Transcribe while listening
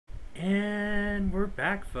And we're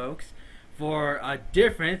back, folks, for a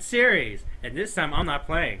different series. And this time I'm not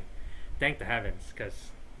playing. Thank the heavens, because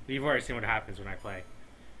we've already seen what happens when I play.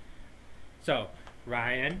 So,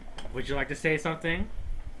 Ryan, would you like to say something?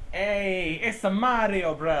 Hey, it's the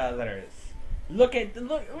Mario Brothers. Look at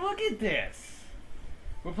this.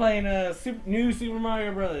 We're playing new Super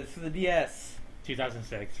Mario Brothers for the DS.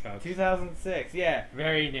 2006, folks. 2006, yeah.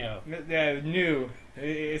 Very new. Yeah, new.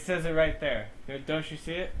 It says it right there. Don't you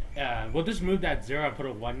see it? We'll just move that 0 and put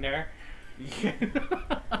a 1 there.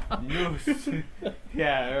 New.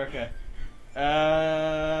 Yeah, okay.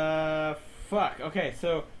 Fuck. Okay,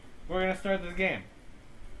 so we're gonna start this game.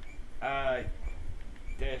 Yeah,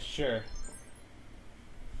 sure.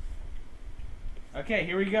 Okay,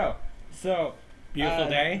 here we go. So, Beautiful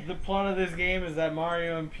day. The plot of this game is that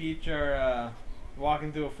Mario and Peach are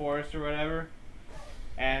walking through a forest or whatever,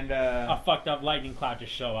 and A fucked up lightning cloud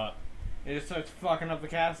just show up. it just starts fucking up the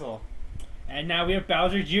castle. And now we have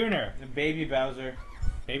Bowser Jr. The baby Bowser.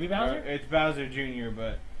 Baby Or, Bowser? it's Bowser Jr.,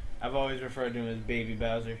 but I've always referred to him as Baby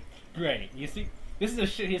Bowser. Great. You see, this is the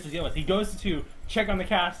shit he has to deal with. He goes to check on the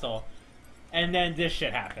castle, and then this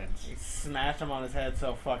shit happens. He smashed him on his head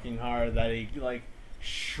so fucking hard that he, like,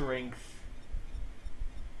 shrinks.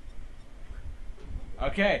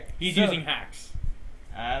 Okay. He's so- using hacks.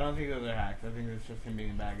 I don't think those are hacks. I think it's just him being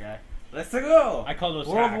a bad guy. Let's go! I call those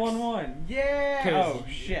World hacks. 1-1. Yeah! 'Cause Oh,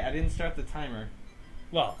 shit. I didn't start the timer.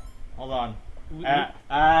 Well, Hold on.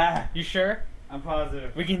 you sure? I'm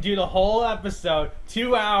positive. We can do the whole episode,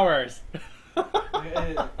 2 hours.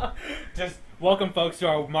 Just Welcome, folks, to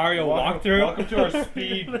our Mario walkthrough. Welcome to our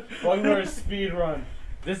speed. Welcome to our speed run.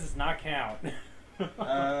 This does not count.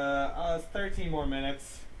 It's 13 more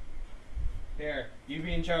minutes. Here, you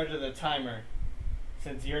be in charge of the timer,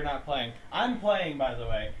 since you're not playing. I'm playing, by the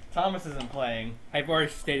way. Thomas isn't playing. I've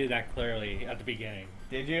already stated that clearly at the beginning.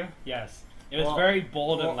 Did you? Yes. It was Well- very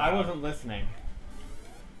bold and Well, loud. I wasn't listening.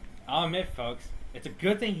 I'll admit, folks, it's a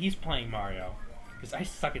good thing he's playing Mario, because I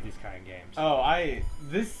suck at these kind of games.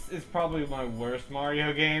 This is probably my worst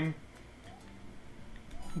Mario game.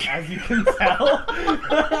 As you can tell.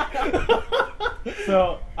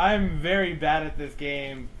 So, I'm very bad at this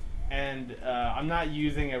game, and I'm not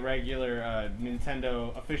using a regular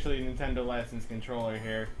officially Nintendo licensed controller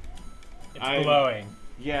here. It's glowing.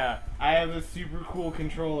 Yeah, I have a super cool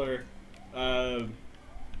controller that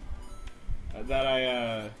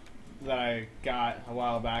I got a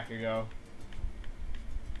while back ago.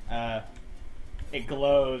 It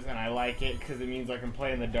glows and I like it because it means I can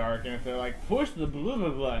play in the dark. And if they're like, push the blah blah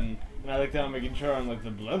button, and I look down at my controller and look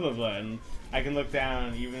the blah blah button, I can look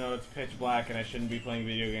down even though it's pitch black and I shouldn't be playing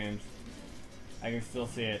video games. I can still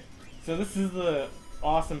see it. So this is the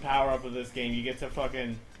awesome power up of this game. You get to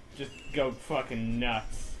fucking just go fucking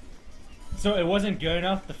nuts. So it wasn't good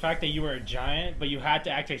enough, the fact that you were a giant, but you had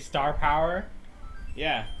to actually star power?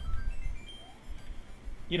 Yeah.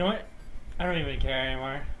 You know what? I don't even care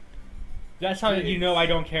anymore. That's how you know I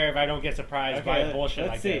don't care if I don't get surprised by bullshit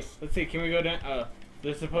like this. Let's see. Can we go down?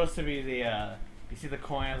 There's supposed to be the. You see the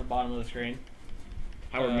coin at the bottom of the screen?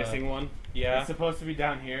 How we're missing one. Yeah. It's supposed to be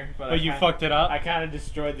down here, But you fucked it up? I kind of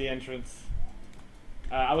destroyed the entrance.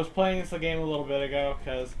 I was playing this game a little bit ago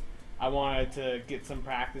because I wanted to get some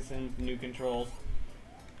practice in new controls.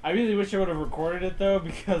 I really wish I would have recorded it though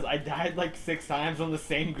because I died like 6 times on the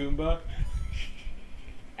same Goomba.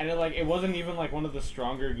 And it wasn't even like one of the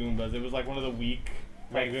stronger Goombas. It was like one of the weak,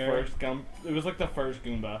 like first Goomba. It was like the first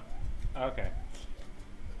Goomba. Okay.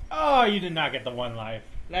 Oh, you did not get the 1 life.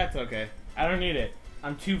 That's okay. I don't need it.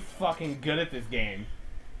 I'm too fucking good at this game.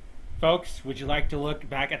 Folks, would you like to look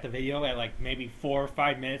back at the video at like maybe 4 or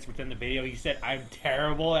 5 minutes within the video? He said, I'm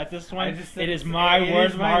terrible at this one. It is my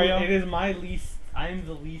worst Mario. It is my least. I am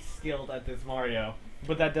the least skilled at this Mario.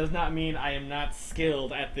 But that does not mean I am not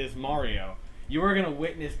skilled at this Mario. You are going to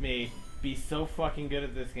witness me be so fucking good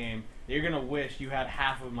at this game that you're going to wish you had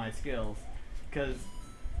half of my skills. Because,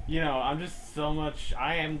 you know, I'm just so much...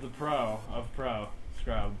 I am the pro of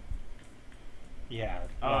ProScrub. Yeah.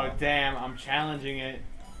 Oh, damn. I'm challenging it.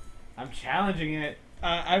 I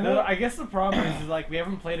guess the problem is like, we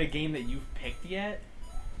haven't played a game that you've picked yet.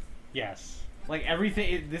 Yes. Like,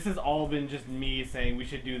 everything... This has all been just me saying we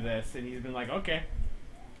should do this. And he's been like, okay.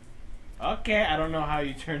 Okay, I don't know how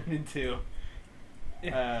you turned into...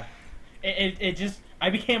 It just... I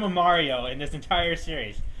became a Mario in this entire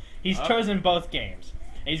series. He's chosen both games.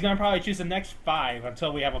 And he's going to probably choose the next 5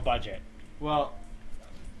 until we have a budget. Well,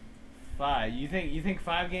 5. You think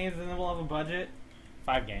 5 games and then we'll have a budget?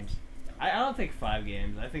 5 games. I don't think 5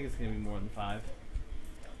 games. I think it's going to be more than 5.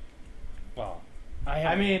 Well,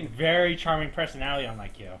 I mean, very charming personality,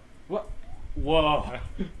 unlike you. What? Whoa.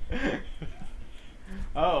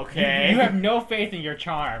 Oh, okay. You have no faith in your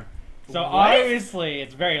charm. So What? obviously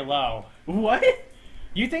it's very low. What?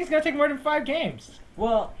 You think it's gonna take more than 5 games?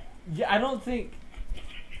 Well, yeah, I don't think.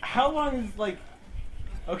 How long is like?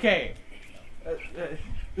 Okay.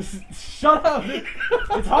 Shut up!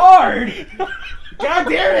 It's hard. God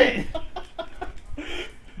damn it!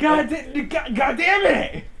 God damn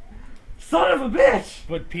it! Son of a bitch!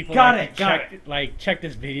 But people Got like it, to got check, like check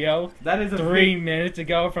this video That is a 3 minutes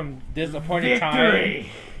ago from this appointed victory. time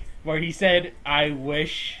where he said, "I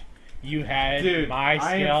wish you had Dude, my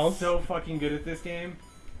I am skills." so fucking good at this game.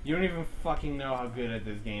 You don't even fucking know how good at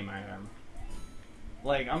this game I am.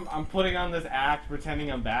 Like, I'm putting on this act,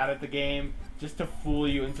 pretending I'm bad at the game, just to fool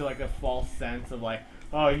you into like a false sense of like,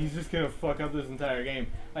 oh, he's just gonna fuck up this entire game.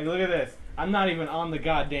 Like, look at this. I'm not even on the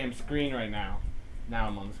goddamn screen right now. Now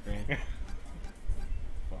I'm on the screen.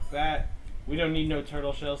 Fuck that. We don't need no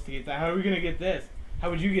turtle shells to get that. How are we gonna get this? How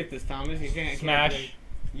would you get this, Thomas? You can't Smash.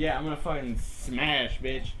 Yeah, I'm gonna fucking smash,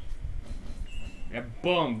 bitch. Yeah,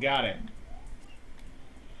 boom, got it.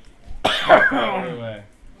 Fuck out of the way.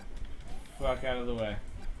 Fuck out of the way.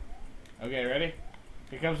 Okay, ready?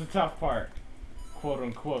 Here comes the tough part. Quote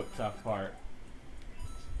unquote tough part.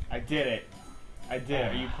 I did it. I did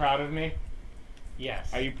it. Are you proud of me?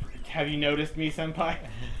 Yes. Have you noticed me, senpai?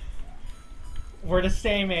 We're the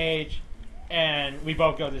same age, and we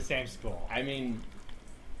both go to the same school. I mean,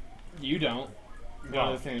 you don't go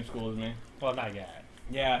Well, to the same school as me. well, not yet.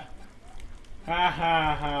 Yeah. Ha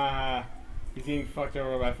ha ha. He's getting fucked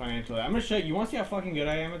over by financial aid. I'm gonna show you. You want to see how fucking good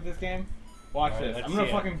I am at this game? Watch Alright, this. let's I'm gonna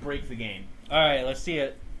see it. fucking break the game. All right, let's see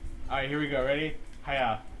it. Alright, here we go. Ready?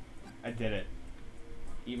 Hiya. I did it.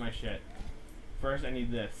 Eat my shit. First, I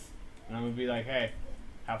need this. And I'm gonna be like, hey,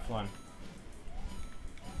 have fun.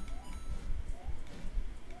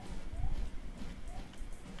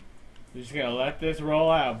 We're just gonna let this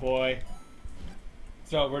roll out, boy.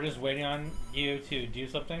 So we're just waiting on you to do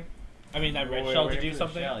something. I mean, that red We're shell to waiting do for the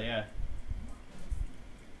something. shell, yeah.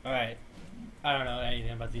 All right. I don't know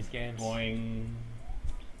anything about these games. Boing.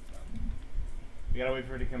 We gotta wait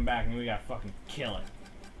for it to come back, and we gotta fucking kill it.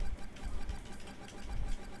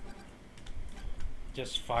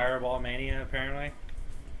 Just Fireball Mania, apparently.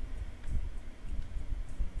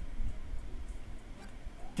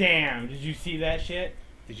 Damn, did you see that shit?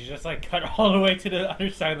 Did you just like cut all the way to the other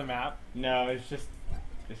side of the map? No, it's just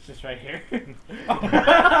right here.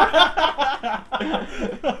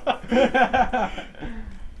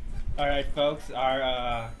 All right, folks.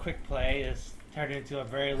 Our quick play is turned into a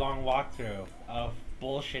very long walkthrough of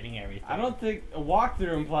bullshitting everything. I don't think a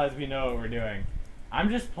walkthrough implies we know what we're doing. I'm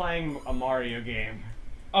just playing a Mario game.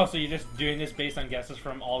 Oh, so you're just doing this based on guesses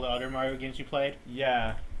from all the other Mario games you played?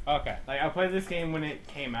 Yeah. Okay. Like, I played this game when it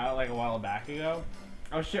came out, like, a while back ago.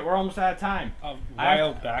 Oh shit, we're almost out of time. A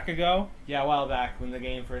while back ago? Yeah, a while back when the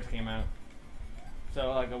game first came out. So,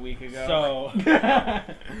 like, a week ago. So...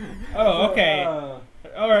 Oh, okay.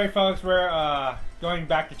 Alright, folks, we're going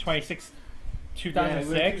back to 2006. Yeah,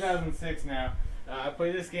 we're 2006 now. I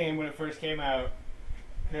played this game when it first came out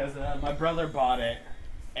because my brother bought it,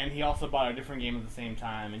 and he also bought a different game at the same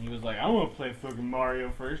time. And he was like, "I want to play fucking Mario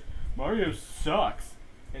first. Mario sucks."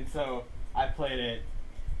 And so I played it.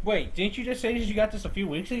 Wait, didn't you just say that you got this a few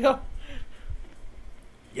weeks ago?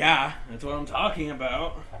 Yeah, that's what I'm talking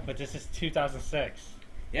about. But this is 2006.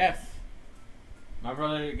 Yes, my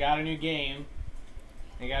brother got a new game.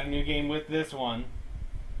 He got a new game with this one.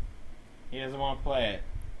 He doesn't want to play it.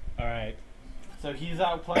 Alright. So he's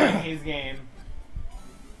out playing his game.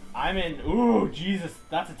 I'm in. Ooh, Jesus,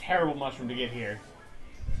 that's a terrible mushroom to get here.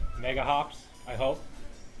 Mega hops, I hope.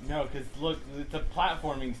 No, because look, it's a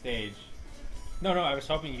platforming stage. No, I was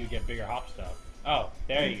hoping you'd get bigger hop stuff. Oh,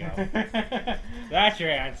 there you go. That's your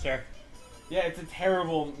answer. Yeah, it's a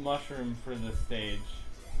terrible mushroom for this stage.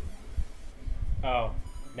 Oh,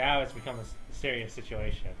 now it's become a serious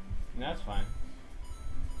situation. And that's fine.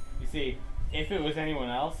 You see, if it was anyone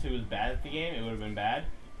else who was bad at the game, it would have been bad.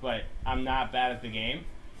 But I'm not bad at the game,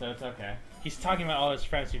 so it's okay. He's talking about all his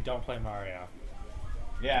friends who don't play Mario.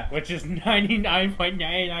 Yeah. Which is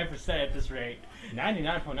 99.99% at this rate.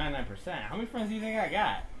 99.99%. How many friends do you think I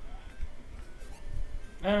got?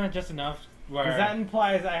 Just enough where... Because that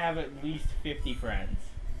implies I have at least 50 friends.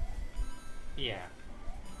 Yeah.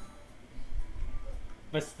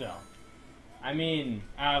 But still. I mean...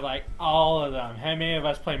 Out of like all of them, how many of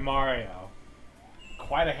us play Mario?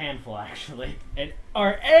 Quite a handful, actually. And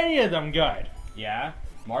are any of them good? Yeah.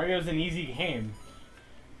 Mario's an easy game.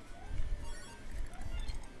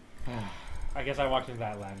 I guess I walked into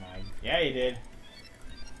that landmine. Yeah, you did.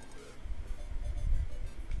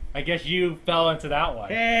 I guess you fell into that one.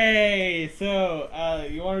 Hey, so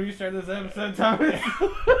you want to restart this episode, Thomas?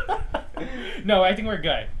 No, I think we're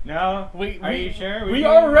good. No, are you sure? We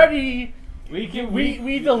already we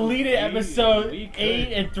deleted episode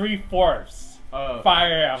 8 and 3/4. Oh,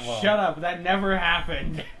 Fire Emblem. Shut up! That never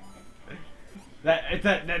happened.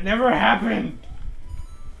 that never happened.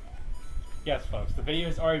 Yes, folks, the video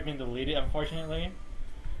has already been deleted, unfortunately.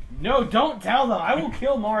 No, don't tell them. I will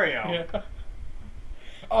kill Mario. Yeah.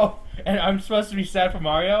 Oh, and I'm supposed to be sad for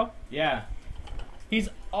Mario? Yeah. He's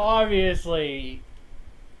obviously...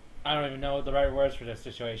 I don't even know the right words for this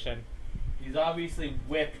situation. He's obviously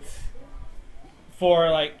whipped. For,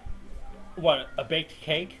 like, what, a baked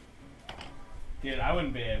cake? Dude, I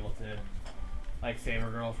wouldn't be able to, like, save a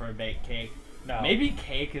girl for a baked cake. No. Maybe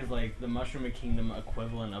cake is, like, the Mushroom Kingdom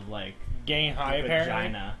equivalent of, like... Gain high, apparently?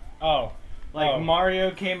 Vagina. Oh. Like,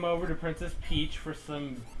 Mario came over to Princess Peach for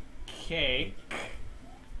some cake.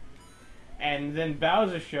 And then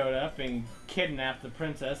Bowser showed up and kidnapped the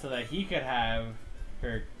princess so that he could have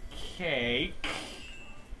her cake.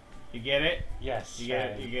 You get it? Yes. You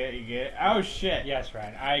get it? You get it? You get it? Oh, shit. Yes,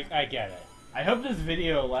 Ryan. I get it. I hope this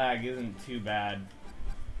video lag isn't too bad.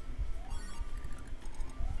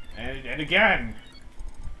 And again!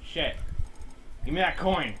 Shit. Give me that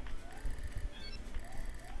coin.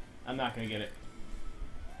 I'm not gonna get it.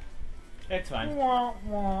 It's fine. Shut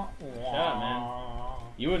up, man.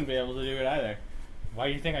 You wouldn't be able to do it either. Why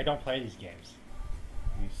do you think I don't play these games?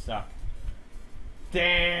 You suck.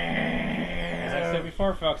 Damn! As I said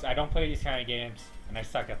before, folks, I don't play these kind of games, and I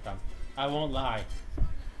suck at them. I won't lie.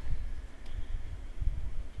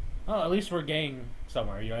 Well, at least we're getting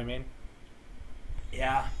somewhere, you know what I mean?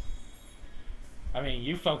 Yeah. I mean,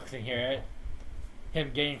 you folks can hear it.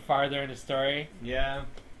 Him getting farther in the story. Yeah.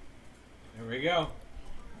 There we go.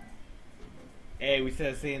 Hey, we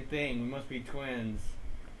said the same thing. We must be twins.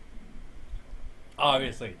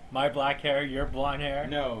 Obviously. My black hair, your blonde hair.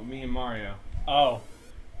 No, me and Mario. Oh.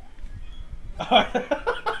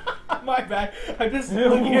 My bad. I'm just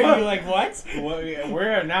looking at you like, what?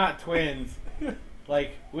 We're not twins.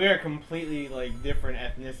 Like, we are completely, like, different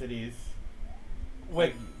ethnicities.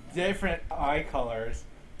 With different eye colors,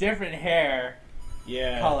 different hair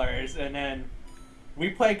colors, and then we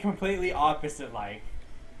play completely opposite, like.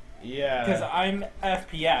 Yeah. Because I'm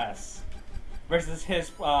FPS versus his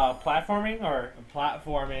platforming or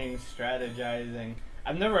platforming, strategizing.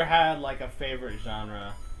 I've never had like a favorite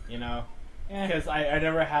genre, you know, because I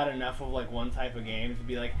never had enough of like one type of game to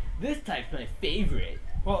be like, this type's my favorite.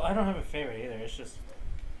 Well, I don't have a favorite either. It's just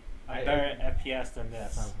I'm better at FPS than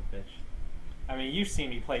this. Son of a bitch. I mean, you've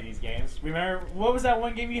seen me play these games. Remember what was that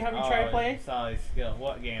one game you had me try to play? Solid skill.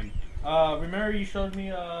 What game? Remember you showed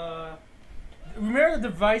me remember the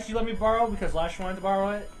device you let me borrow because Lash wanted to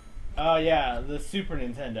borrow it? Oh yeah, the Super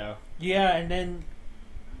Nintendo. Yeah, and then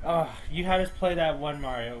you had us play that one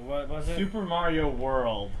Mario. What was it? Super Mario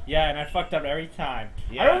World. Yeah, and I fucked up every time.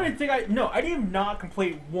 Yeah. I don't even think I did not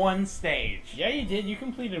complete one stage. Yeah, you did. You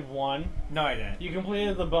completed one. No, I didn't. You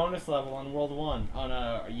completed the bonus level on World 1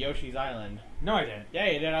 on Yoshi's Island. No, I didn't. Yeah,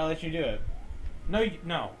 you did. I'll let you do it.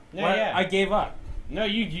 No. Yeah. I gave up. No,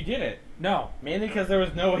 you did it. No. Mainly because there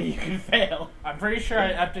was no way you could fail. I'm pretty sure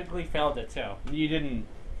I epically failed it too. You didn't.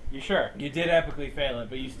 You sure? You did epically fail it,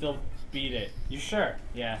 but you still beat it. You sure?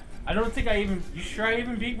 Yeah. I don't think I even... You sure I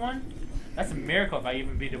even beat one? That's a miracle if I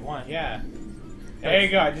even beat it one. Yeah. There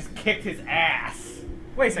you go. I just kicked his ass.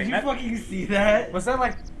 Wait a Did second. you fucking see that? Was that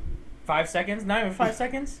like 5 seconds? Not even 5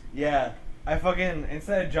 seconds? Yeah. I fucking,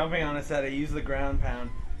 instead of jumping on his head, I used the ground pound.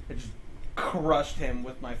 I just crushed him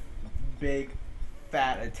with my big,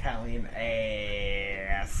 fat Italian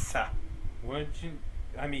ass. Would you...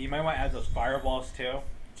 I mean, you might want to add those fireballs too.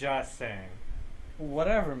 Just saying.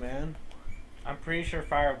 Whatever, man. I'm pretty sure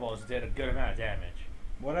fireballs did a good amount of damage.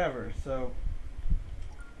 Whatever, so...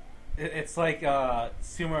 It's like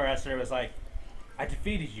sumo wrestler was like, I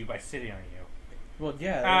defeated you by sitting on you. Well,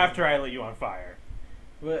 yeah. After I lit you on fire.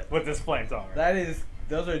 But with this flamethrower.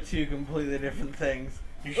 Those are two completely different things.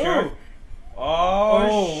 You sure? Ooh.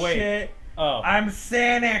 Oh, wait. shit. Oh. I'm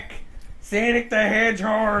Sonic. Sonic the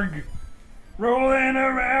Hedgehog. Rolling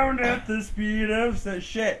around at the speed of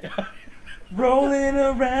shit. Rolling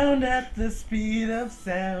around at the speed of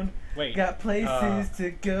sound. Wait. Got places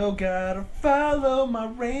to go. Gotta follow my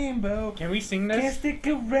rainbow. Can we sing this? Can't stick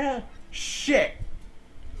around. Shit.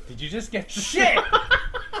 Did you just get shit?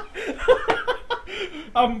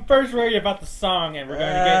 I'm first worried about the song, and we're going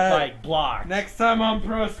to get like blocked. Next time on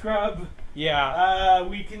ProScrub. Yeah.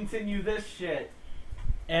 We continue this shit.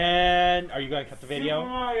 And are you going to cut the video? Super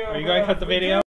Mario, Are you going to cut the video?